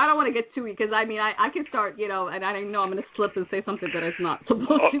program, because I don't want to get too, because I mean, I can start, and I know I'm going to slip and say something that is not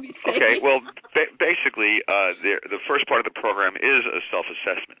supposed to be saying. Okay, well, basically, the first part of the program is a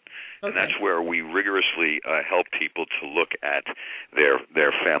self-assessment, and that's where we rigorously help people to look at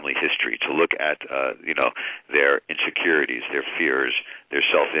their family history, to look at, their insecurities, their fears, their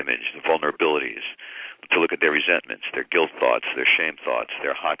self-image, the vulnerabilities, to look at their resentments, their guilt thoughts, their shame thoughts,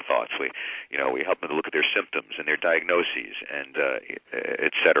 their hot thoughts. We help them to look at their symptoms and their diagnoses, and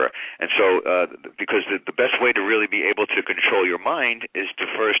et cetera. And so, because the best way to really be able to control your mind is to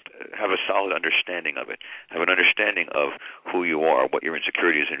first have a solid understanding of it, have an understanding of who you are, what your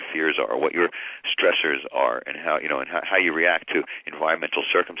insecurities and fears are, what your stressors are, and how you react to environmental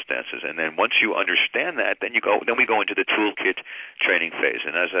circumstances. And then once you understand that, then we go into the toolkit training phase.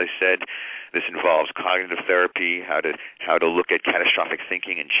 And as I said, this involves cognitive therapy, how to look at catastrophic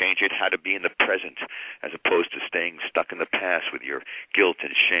thinking and change it, how to be in the present as opposed to staying stuck in the past with your guilt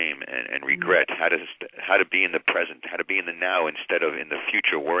and shame and regret, how to be in the present, how to be in the now instead of in the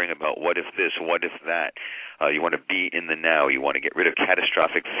future worrying about what if this, what if that. You want to be in the now. You want to get rid of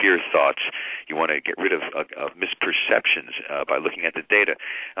catastrophic fear thoughts. You want to get rid of misperceptions by looking at the data.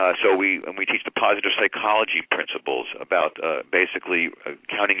 So we teach the positive psychology principles about basically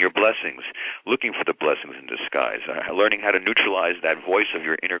counting your blessings, looking for the blessings in disguise, learning how to neutralize that voice of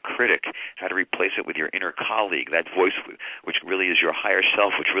your inner critic, how to replace it with your inner colleague, that voice which really is your higher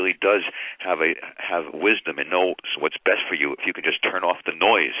self, which really does have wisdom and knows what's best for you if you can just turn off the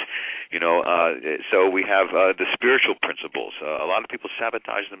noise. So we have the spiritual principles. A lot of people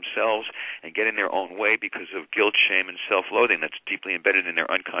sabotage themselves and get in their own way because of guilt, shame, and self-loathing that's deeply embedded in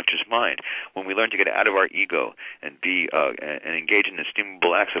their unconscious mind. When we learn to get out of our ego and and engage in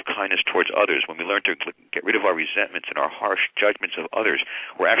estimable acts of kindness towards others, when we learn to get rid of our resentments and our harsh judgments of others,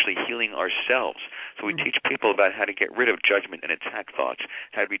 we're actually healing ourselves. So we teach people about how to get rid of judgment and attack thoughts,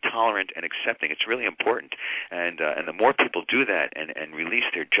 how to be tolerant and accepting. It's really important. And the more people do that and release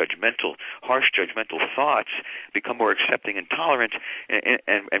their harsh judgmental thoughts, become more accepting and tolerant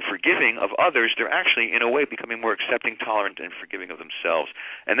and forgiving of others, they're actually, in a way, becoming more accepting, tolerant, and forgiving of themselves.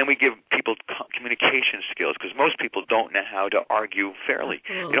 And then we give people communication skills, because most people don't know how to argue fairly.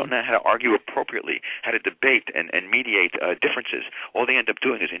 They don't know how to argue appropriately, how to debate and mediate differences. All they end up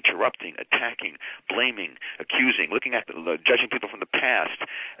doing is interrupting, attacking, blaming, accusing, looking at judging people from the past.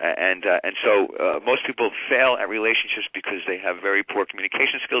 And so most people fail at relationships because they have very poor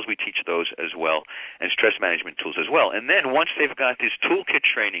communication skills. We teach those as well, and stress management tools as well. And then once they've got this toolkit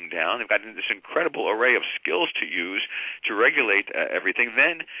training down, they've got this incredible array of skills to use to regulate everything,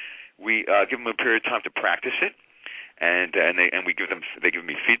 then we give them a period of time to practice it, and they give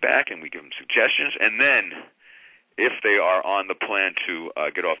me feedback, and we give them suggestions, and then if they are on the plan to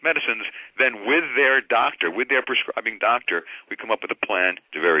get off medicines, then with their doctor, with their prescribing doctor, we come up with a plan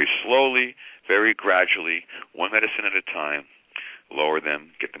to very slowly, very gradually, one medicine at a time, lower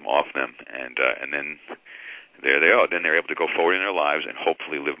them, get them off them, and then there they are. Then they're able to go forward in their lives and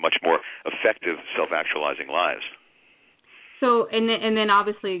hopefully live much more effective, self-actualizing lives. So, and then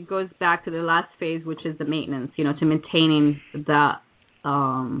obviously it goes back to the last phase, which is the maintenance, to maintaining the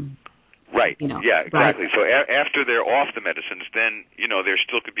Right. Yeah, exactly. Right. So after they're off the medicines, then, there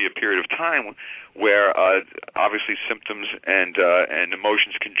still could be a period of time where obviously symptoms and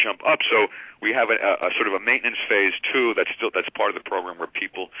emotions can jump up. So we have a sort of a maintenance phase too. That's part of the program where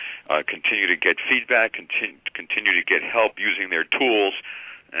people continue to get feedback, continue to get help using their tools,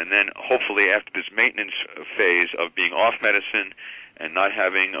 and then hopefully after this maintenance phase of being off medicine and not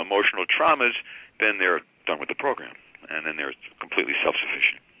having emotional traumas, then they're done with the program, and then they're completely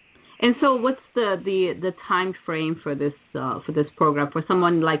self-sufficient. And so, what's the time frame for this program for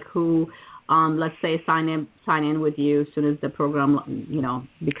someone like who, let's say, sign in with you as soon as the program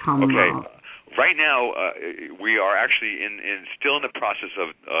becomes? Okay. right now, we are actually still in the process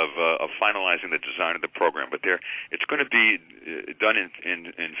of finalizing the design of the program, but it's going to be done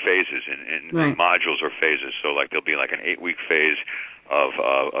in phases, in right. modules or phases. So like there'll be like an 8-week phase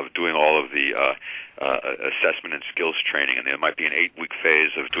of doing all of the assessment and skills training, and there might be an 8-week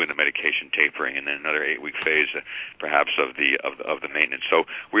phase of doing the medication tapering, and then another 8-week phase, perhaps of the maintenance. So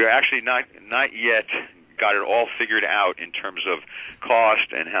we are actually not yet got it all figured out in terms of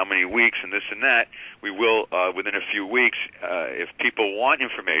cost and how many weeks and this and that. We will within a few weeks. If people want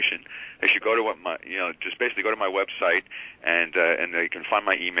information, they should go to just basically go to my website and they can find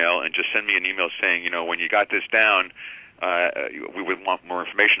my email and just send me an email saying, when you got this down, we would want more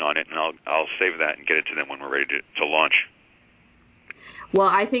information on it, and I'll save that and get it to them when we're ready to launch. Well,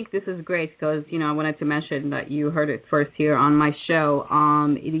 I think this is great because, I wanted to mention that you heard it first here on my show.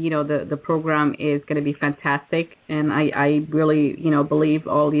 The program is going to be fantastic, and I really, believe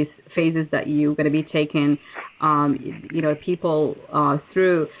all these phases that you're going to be taking, people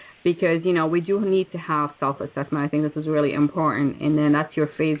through, because, we do need to have self-assessment. I think this is really important, and then that's your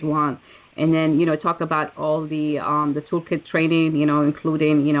phase 1. And then, talk about all the toolkit training,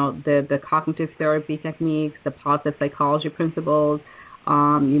 including, the cognitive therapy techniques, the positive psychology principles.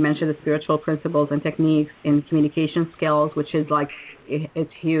 You mentioned the spiritual principles and techniques and communication skills, which is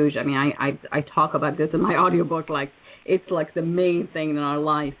it's huge. I mean, I talk about this in my audiobook, it's like the main thing in our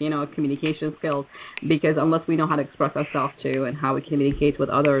life, communication skills, because unless we know how to express ourselves too and how we communicate with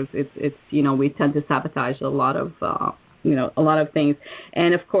others, it's we tend to sabotage a lot of things.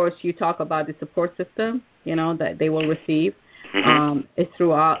 And of course, you talk about the support system, that they will receive.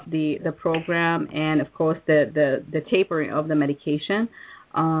 Throughout the program, and of course the tapering of the medication,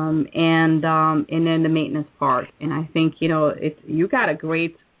 and then the maintenance part. And I think you got a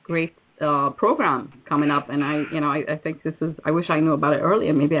great program coming up, and I think this is. I wish I knew about it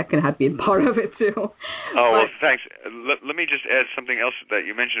earlier. Maybe I could have been part of it too. Well, thanks. Let me just add something else that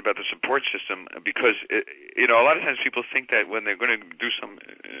you mentioned about the support system, because a lot of times people think that when they're going to do some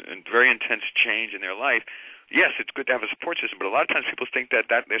very intense change in their life, yes, it's good to have a support system, but a lot of times people think that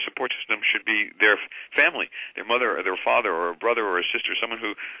their support system should be their family, their mother or their father or a brother or a sister, someone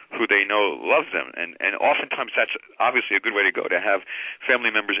who they know loves them. And oftentimes that's obviously a good way to go, to have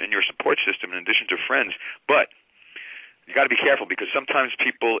family members in your support system in addition to friends. But you got to be careful, because sometimes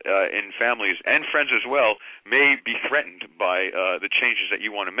people in families and friends as well may be threatened by the changes that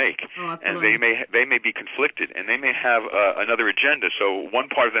you want to make, and they may be conflicted, and they may have another agenda. So one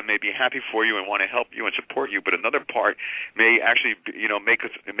part of them may be happy for you and want to help you and support you, but another part may actually make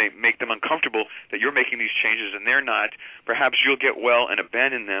them uncomfortable that you're making these changes and they're not. Perhaps you'll get well and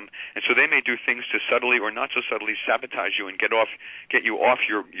abandon them, and so they may do things to subtly or not so subtly sabotage you and get you off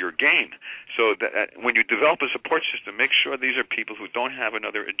your game. So that when you develop a support system, make sure these are people who don't have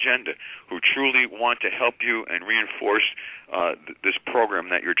another agenda, who truly want to help you and reinforce this program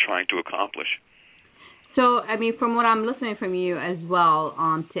that you're trying to accomplish. So, I mean, from what I'm listening from you as well,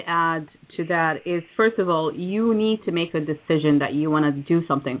 to add to that is, first of all, you need to make a decision that you want to do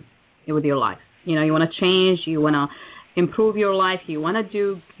something with your life. You want to change, you want to improve your life, you want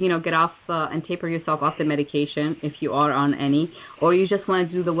to get off and taper yourself off the medication if you are on any, or you just want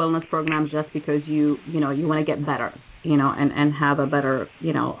to do the wellness program just because you want to get better, and have a better,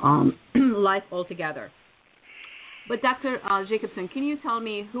 life altogether. But Dr. Jacobson, can you tell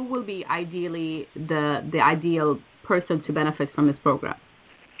me who will be ideally the ideal person to benefit from this program?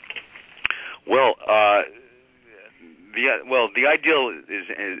 Well, the ideal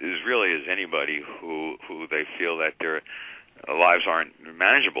is really anybody who they feel that their lives aren't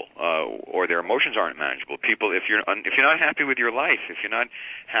manageable, or their emotions aren't manageable. People, if you're not happy with your life, if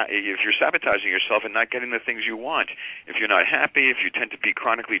you're sabotaging yourself and not getting the things you want, if you're not happy, if you tend to be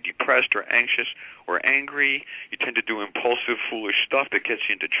chronically depressed or anxious or angry, you tend to do impulsive, foolish stuff that gets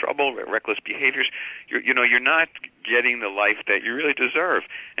you into trouble, reckless behaviors, you're not getting the life that you really deserve,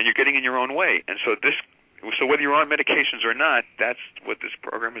 and you're getting in your own way. And so whether you're on medications or not, that's what this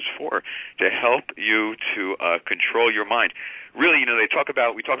program is for, to help you to control your mind. Really, we talk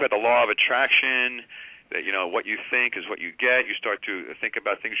about the law of attraction, that what you think is what you get. You start to think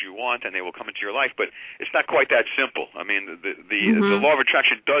about things you want, and they will come into your life. But it's not quite that simple. I mean, the law of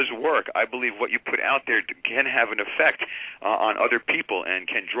attraction does work. I believe what you put out there can have an effect on other people and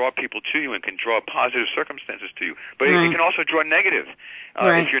can draw people to you and can draw positive circumstances to you. But it can also draw negative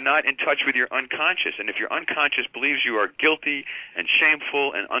if you're not in touch with your unconscious. And if your unconscious believes you are guilty and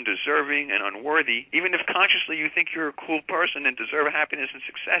shameful and undeserving and unworthy, even if consciously you think you're a cool person and deserve happiness and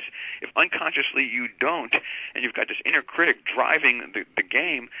success, if unconsciously you don't, don't, and you've got this inner critic driving the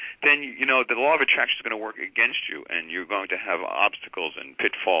game, then the law of attraction is going to work against you, and you're going to have obstacles and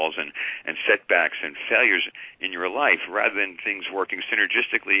pitfalls and setbacks and failures in your life rather than things working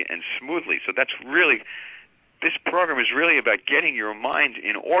synergistically and smoothly. So that's really, this program is really about getting your mind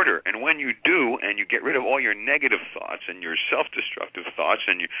in order. And when you do, and you get rid of all your negative thoughts and your self-destructive thoughts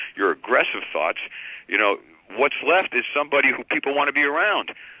and your aggressive thoughts, what's left is somebody who people want to be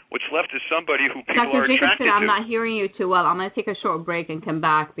around. What's left is somebody who people are attracted to. I'm not hearing you too well. I'm going to take a short break and come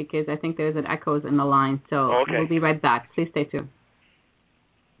back because I think there's an echo in the line. So We'll be right back. Please stay tuned.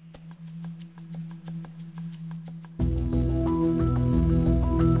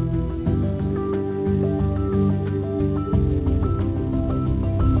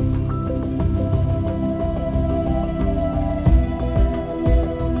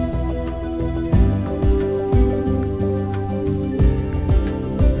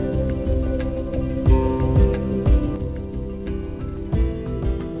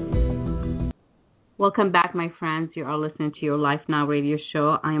 Welcome back, my friends. You are listening to your Life Now radio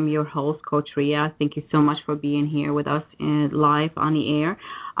show. I am your host, Coach Ria. Thank you so much for being here with us live on the air.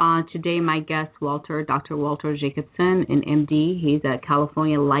 Today, my guest, Dr. Walter Jacobson, an MD. He's a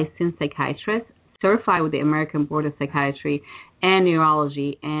California licensed psychiatrist, certified with the American Board of Psychiatry and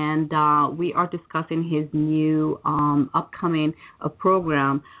Neurology. And we are discussing his new upcoming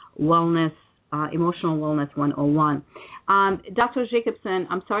program, Emotional Wellness 101. Dr. Jacobson,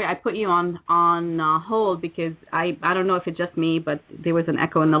 I'm sorry I put you on hold because I don't know if it's just me, but there was an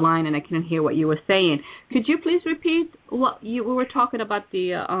echo in the line and I couldn't hear what you were saying. Could you please repeat what we were talking about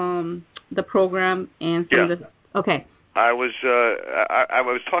the program and some of the... Okay. I was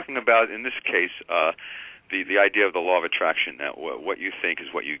talking about, in this case, the idea of the law of attraction, that what you think is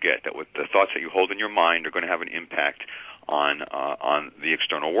what you get, that the thoughts that you hold in your mind are going to have an impact on the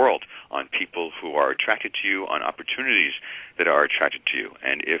external world, on people who are attracted to you, on opportunities that are attracted to you.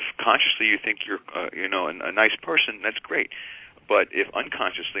 And if consciously you think you're a nice person, that's great. But if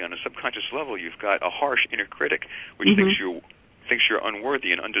unconsciously, on a subconscious level, you've got a harsh inner critic which thinks you're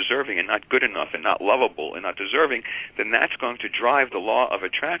unworthy and undeserving and not good enough and not lovable and not deserving, then that's going to drive the law of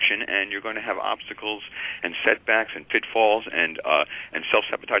attraction, and you're going to have obstacles and setbacks and pitfalls and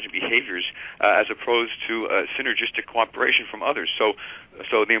self-sabotaging behaviors as opposed to synergistic cooperation from others. So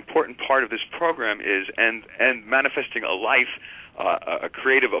the important part of this program is, and manifesting a life, a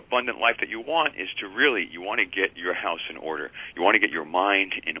creative, abundant life that you want, is to really, you want to get your house in order. You want to get your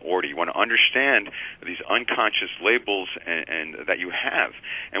mind in order. You want to understand these unconscious labels and that you have.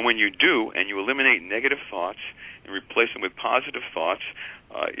 And when you do, and you eliminate negative thoughts and replace them with positive thoughts,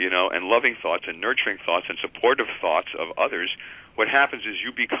 and loving thoughts and nurturing thoughts and supportive thoughts of others, what happens is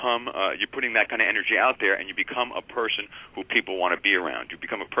you become, you're putting that kind of energy out there, and you become a person who people want to be around. You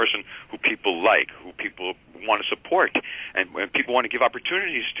become a person who people like, who people want to support, and people want to give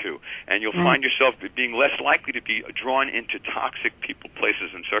opportunities to. And you'll find yourself being less likely to be drawn into toxic people,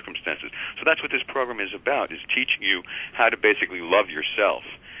 places, and circumstances. So that's what this program is about, is teaching you how to basically love yourself.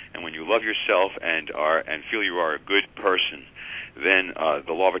 And when you love yourself and feel you are a good person, then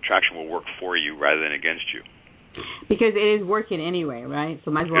the law of attraction will work for you rather than against you. Because it is working anyway, right?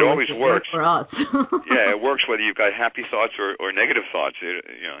 So might as well it always works for us. Yeah, it works whether you've got happy thoughts or negative thoughts.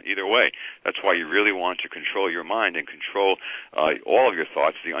 Either way. That's why you really want to control your mind and control all of your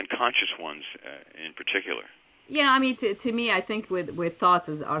thoughts, the unconscious ones in particular. Yeah, I mean, to me, I think with thoughts,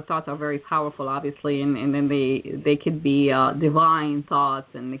 our thoughts are very powerful, obviously, and then they could be divine thoughts,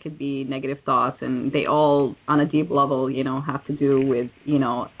 and they could be negative thoughts, and they all, on a deep level, have to do with,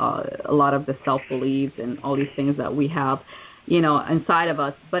 a lot of the self-beliefs and all these things that we have, inside of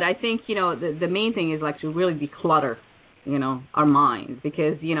us. But I think, the main thing is like to really declutter, our minds,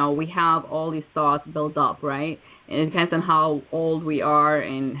 because, we have all these thoughts built up, right? And it depends on how old we are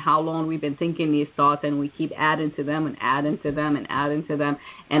and how long we've been thinking these thoughts, and we keep adding to them and adding to them and adding to them,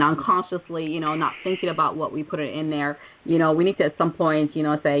 and unconsciously, not thinking about what we put in there. We need to at some point,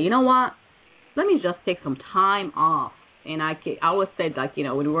 say, you know what, let me just take some time off. And I always said, like,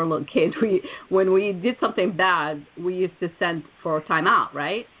 when we were little kids, when we did something bad, we used to send for a time out,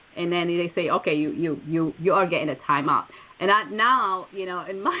 right? And then they say, okay, you are getting a time out. And now,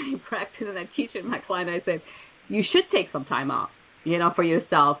 in my practice, and I teach it my client, I say, you should take some time off, for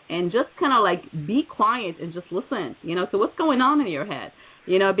yourself, and just kind of like be quiet and just listen, to what's going on in your head,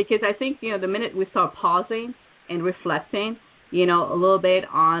 because I think, the minute we start pausing and reflecting, a little bit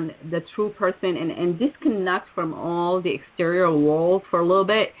on the true person and disconnect from all the exterior world for a little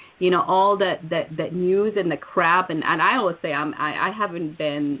bit, all that news and the crap. And I always say I haven't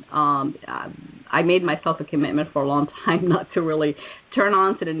been, I made myself a commitment for a long time not to really turn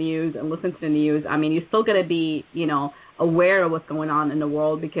on to the news and listen to the news. I mean, you're still going to be, aware of what's going on in the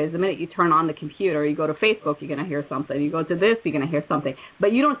world, because the minute you turn on the computer, you go to Facebook, you're going to hear something. You go to this, you're going to hear something.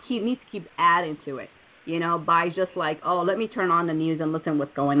 But you don't need to keep adding to it, by just like, oh, let me turn on the news and listen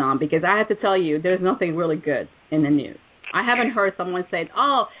what's going on. Because I have to tell you, there's nothing really good in the news. I haven't heard someone say,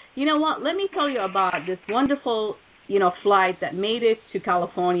 oh, you know what, let me tell you about this wonderful, flight that made it to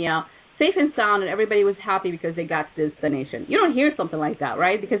California safe and sound, and everybody was happy because they got to destination. You don't hear something like that,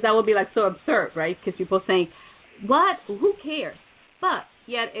 right? Because that would be like so absurd, right? Because people saying, what? Who cares? But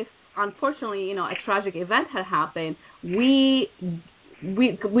yet, if unfortunately, a tragic event had happened, we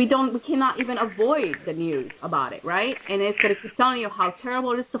cannot even avoid the news about it, right? And it's going to keep telling you how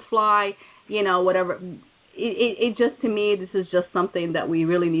terrible it is to fly, whatever. It just, to me, this is just something that we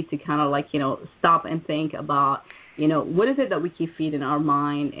really need to kind of like, stop and think about. What is it that we keep feeding our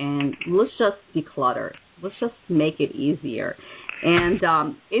mind, and let's just declutter. Let's just make it easier. And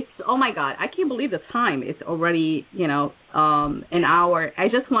it's, oh, my God, I can't believe the time. It's already, an hour. I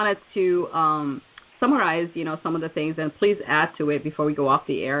just wanted to summarize, some of the things, and please add to it before we go off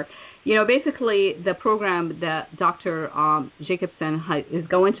the air. Basically, the program that Dr. Jacobson is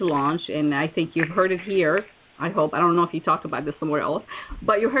going to launch, and I think you've heard it here, I hope. I don't know if you talked about this somewhere else,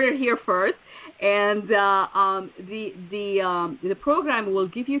 but you heard it here first. And the program will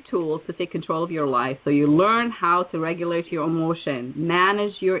give you tools to take control of your life, so you learn how to regulate your emotion,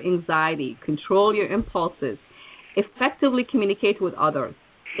 manage your anxiety, control your impulses, effectively communicate with others,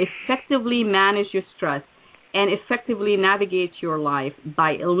 effectively manage your stress, and effectively navigate your life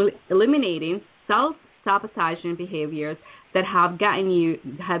by eliminating self-sabotaging behaviors that have gotten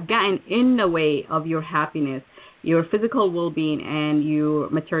in the way of your happiness, your physical well-being, and your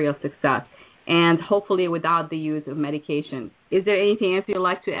material success, and hopefully without the use of medication. Is there anything else you'd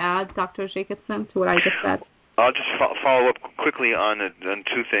like to add, Dr. Jacobson, to what I just said? I'll just follow up quickly on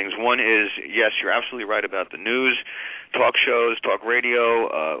two things. One is, yes, you're absolutely right about the news, talk shows, talk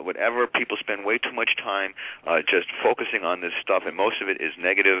radio, whatever. People spend way too much time just focusing on this stuff, and most of it is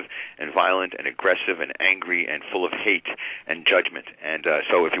negative and violent and aggressive and angry and full of hate and judgment. And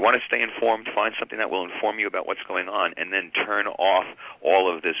so if you want to stay informed, find something that will inform you about what's going on, and then turn off all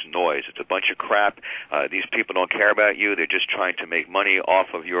of this noise. It's a bunch of crap. These people don't care about you. They're just trying to make money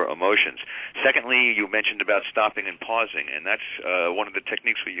off of your emotions. Secondly, you mentioned about stopping and pausing, and that's one of the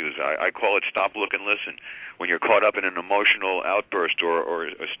techniques we use. I call it stop, look, and listen. When you're caught up in an emotional outburst or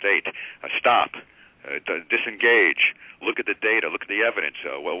a state, stop, disengage, look at the data, look at the evidence,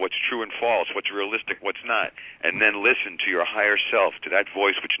 what's true and false, what's realistic, what's not, and then listen to your higher self, to that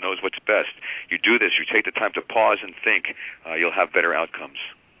voice which knows what's best. You do this, you take the time to pause and think, you'll have better outcomes.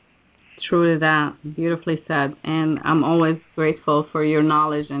 True to that. Beautifully said. And I'm always grateful for your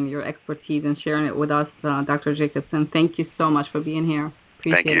knowledge and your expertise and sharing it with us, Dr. Jacobson. Thank you so much for being here.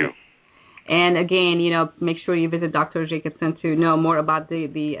 Appreciate Thank you. it. And again, make sure you visit Dr. Jacobson to know more about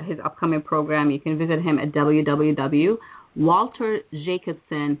his upcoming program. You can visit him at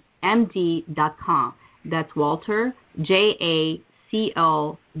www.walterjacobsonmd.com. That's Walter, JACOBSON,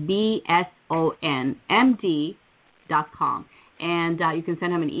 MD.com. And you can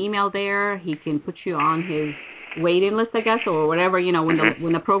send him an email there. He can put you on his waiting list, I guess, or whatever,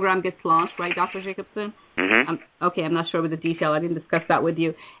 when the program gets launched, right, Dr. Jacobson? Mm-hmm. Okay, I'm not sure with the detail. I didn't discuss that with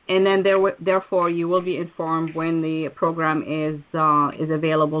you. And then therefore, you will be informed when the program is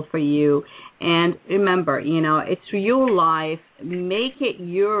available for you. And remember, it's your life. Make it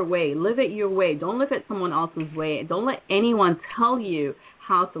your way. Live it your way. Don't live it someone else's way. Don't let anyone tell you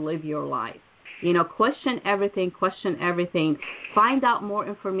how to live your life. Question everything. Find out more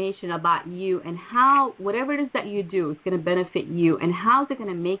information about you and how whatever it is that you do is going to benefit you, and how is it going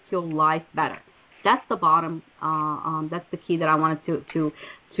to make your life better. That's the bottom. That's the key that I wanted to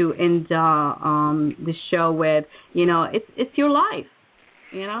end the show with. It's your life.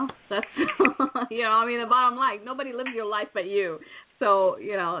 That's the bottom line. Nobody lives your life but you. So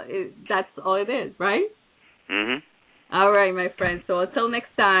that's all it is, right? Mhm. All right, my friends. So until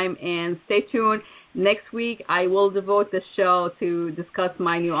next time, and stay tuned. Next week, I will devote the show to discuss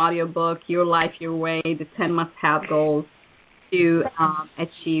my new audiobook, Your Life, Your Way, the 10 must-have goals to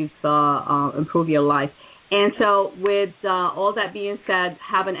improve your life. And so with all that being said,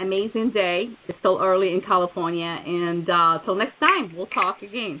 have an amazing day. It's still early in California. And till next time, we'll talk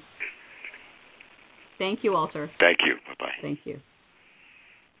again. Thank you, Walter. Thank you. Bye-bye. Thank you.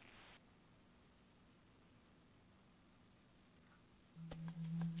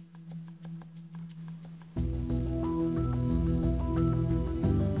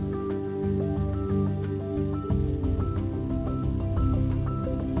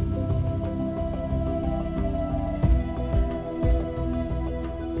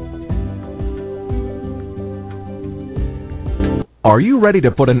 Are you ready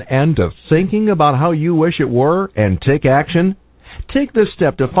to put an end to thinking about how you wish it were and take action? Take this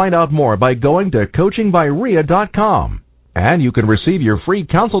step to find out more by going to coachingbyria.com. And you can receive your free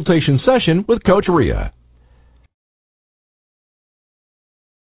consultation session with Coach Ria.